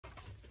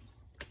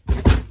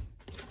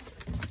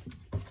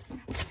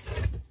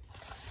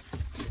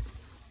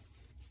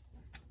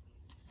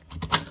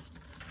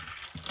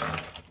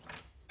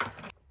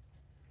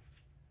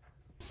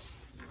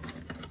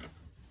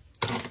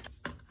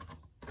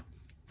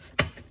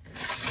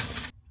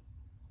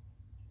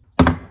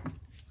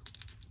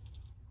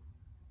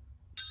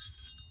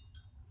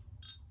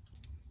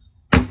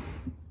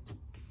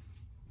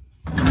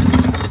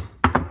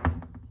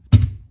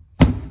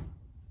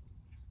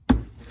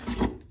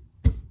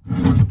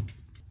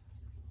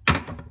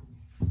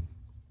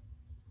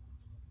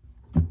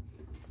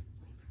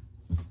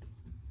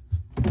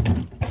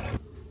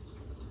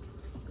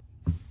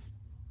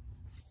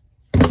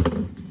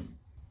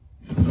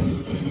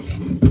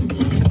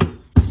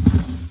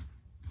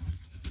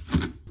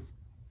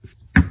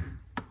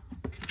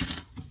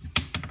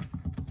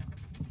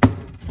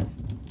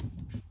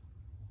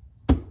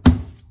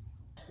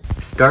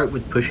Start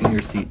with pushing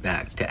your seat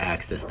back to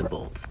access the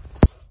bolts.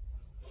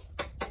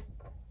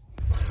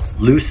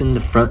 Loosen the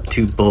front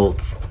two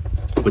bolts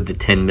with the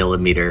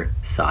 10mm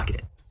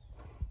socket.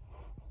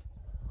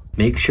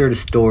 Make sure to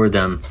store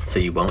them so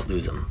you won't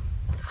lose them.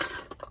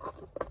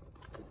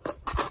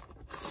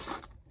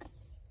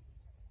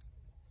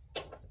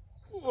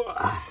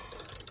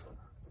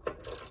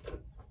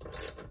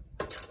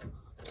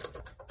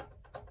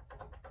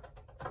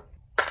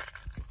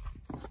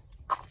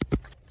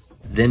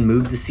 Then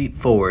move the seat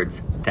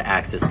forwards to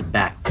access the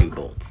back two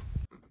bolts.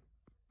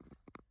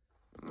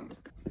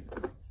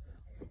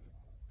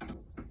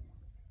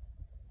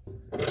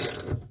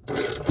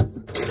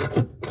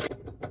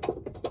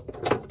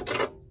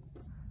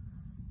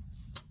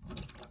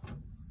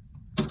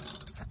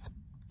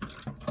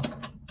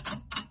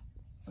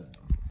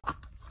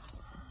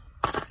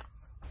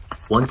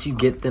 Once you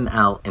get them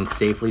out and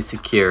safely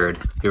secured,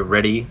 you're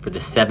ready for the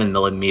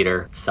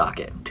 7mm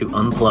socket to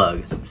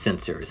unplug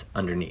sensors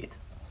underneath.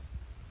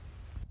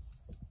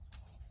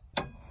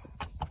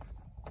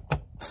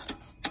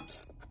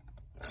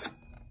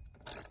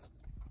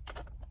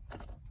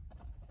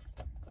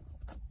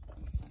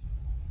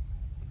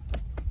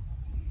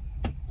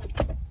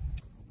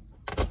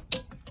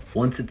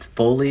 Once it's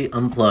fully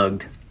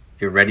unplugged,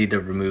 you're ready to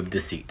remove the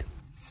seat.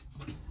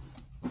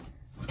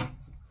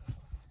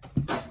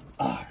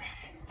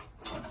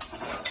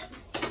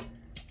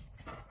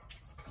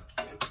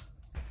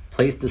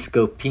 Place the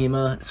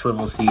Scopema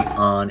Swivel Seat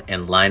on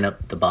and line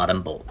up the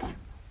bottom bolts.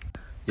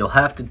 You'll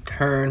have to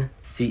turn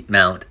seat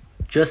mount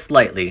just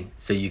slightly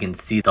so you can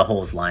see the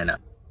holes line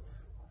up.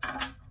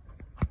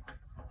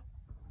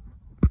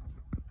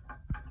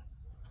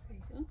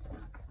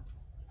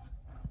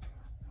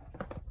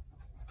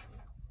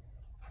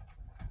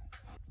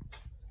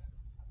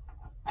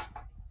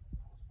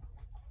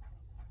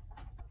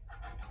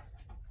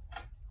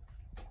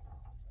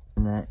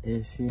 That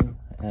issue,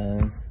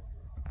 as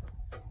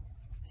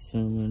so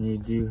many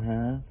do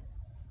have,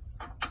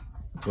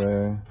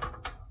 where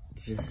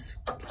just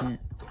can't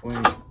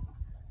quite.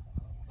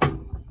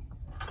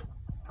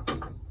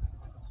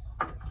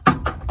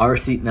 Our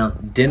seat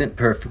mount didn't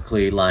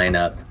perfectly line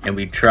up, and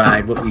we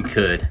tried what we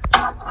could,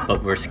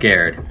 but we're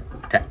scared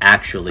to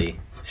actually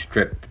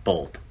strip the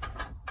bolt.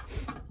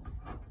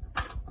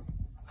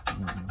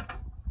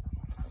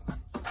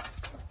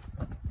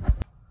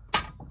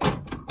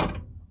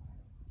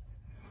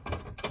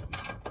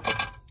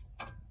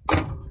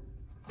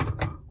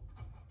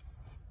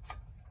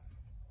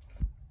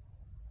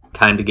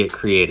 Time to get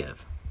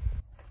creative.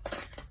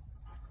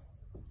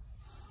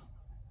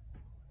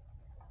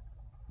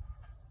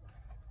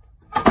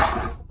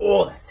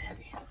 Oh, that's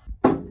heavy.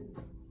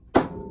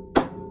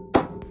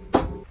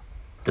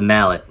 The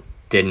mallet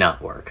did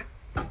not work.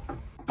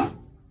 Let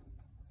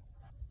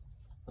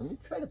me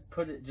try to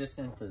put it just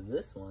into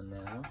this one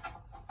now,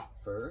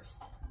 first.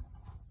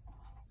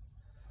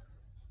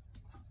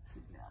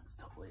 See, now it's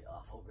totally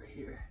off over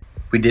here.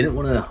 We didn't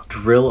want to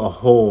drill a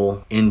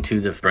hole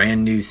into the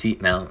brand new seat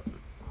mount,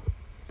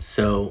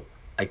 so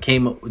I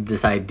came up with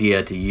this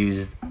idea to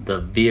use the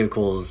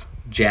vehicle's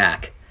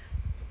jack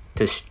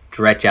to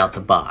stretch out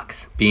the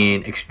box,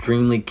 being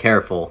extremely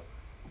careful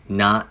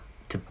not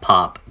to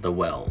pop the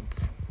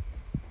welds.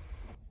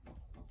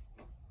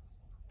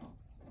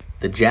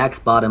 The jack's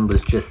bottom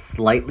was just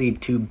slightly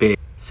too big,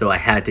 so I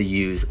had to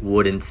use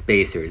wooden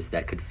spacers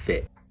that could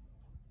fit.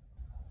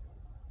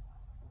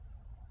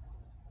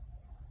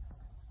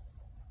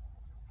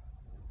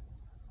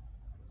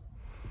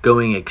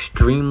 Going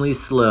extremely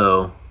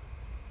slow,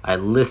 I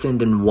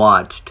listened and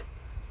watched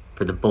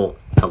for the bolt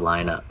to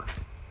line up.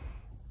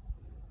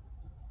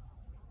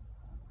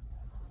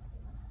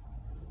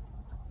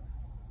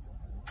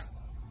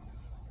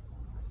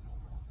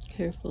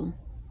 Careful.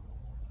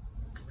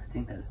 I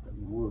think that's the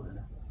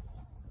wood.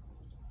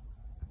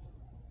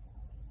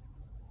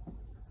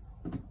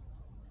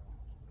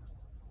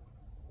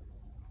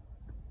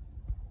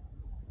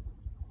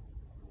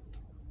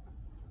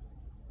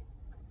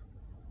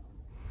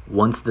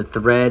 Once the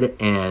thread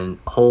and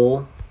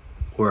hole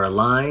were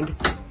aligned,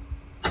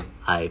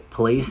 I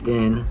placed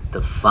in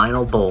the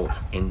final bolt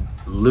and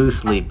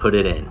loosely put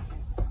it in.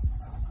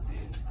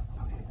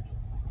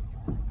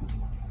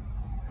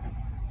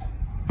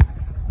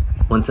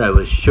 Once I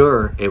was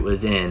sure it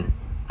was in,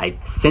 I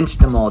cinched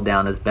them all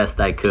down as best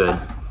I could.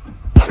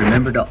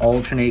 Remember to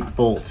alternate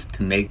bolts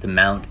to make the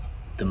mount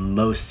the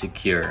most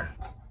secure.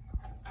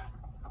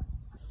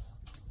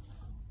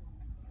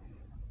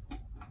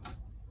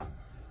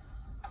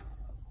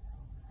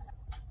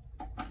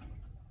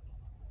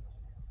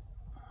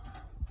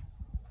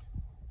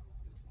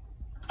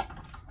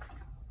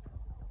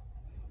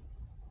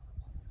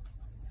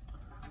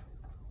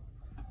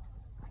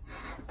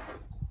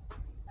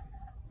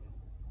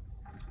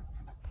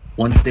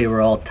 Once they were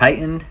all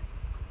tightened,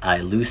 I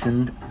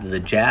loosened the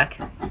jack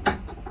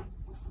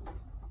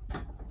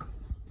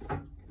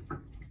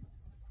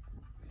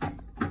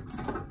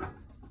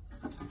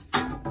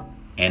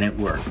and it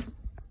worked.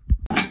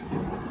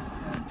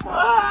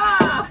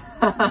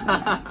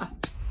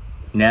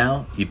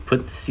 Now you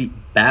put the seat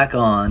back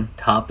on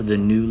top of the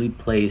newly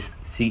placed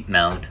seat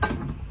mount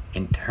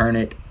and turn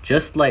it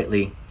just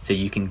lightly so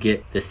you can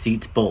get the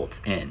seat's bolts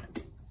in.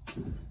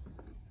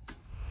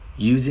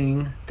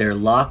 Using their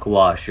lock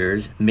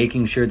washers,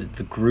 making sure that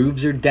the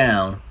grooves are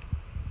down,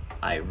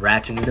 I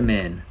ratcheted them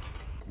in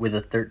with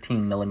a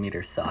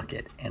 13mm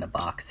socket and a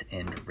box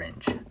end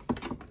wrench.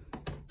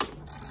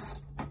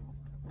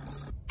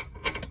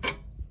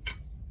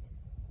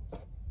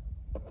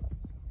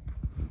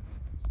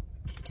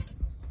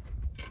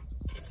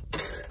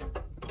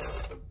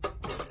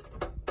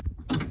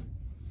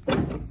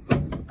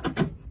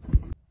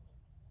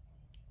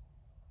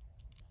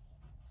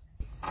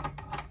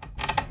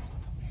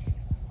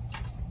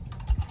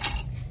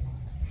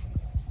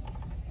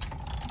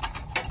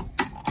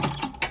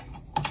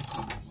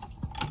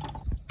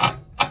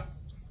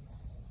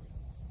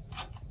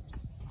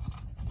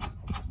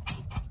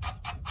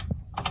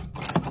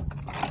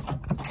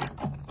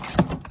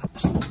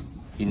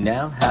 You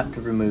now have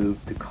to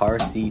remove the car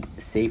seat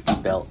safety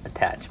belt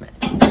attachment.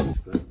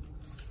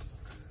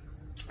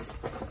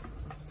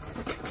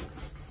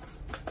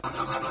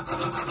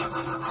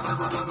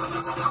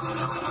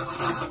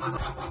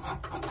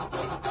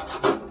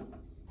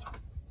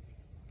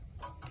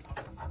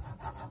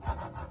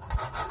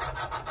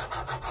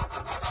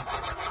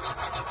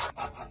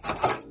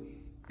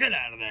 Get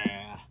out of there!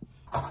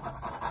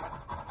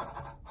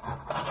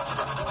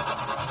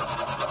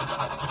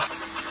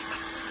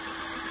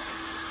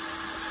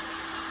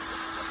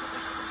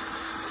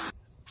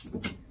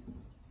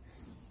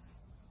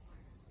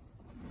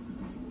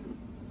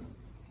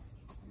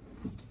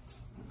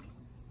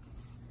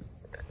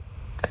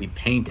 We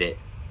paint it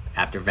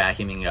after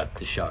vacuuming up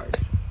the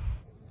shards.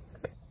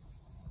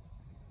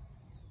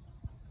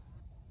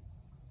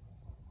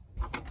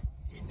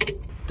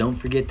 Don't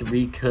forget to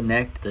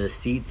reconnect the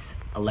seat's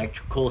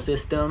electrical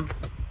system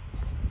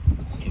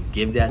and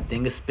give that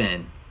thing a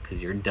spin,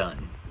 because you're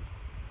done.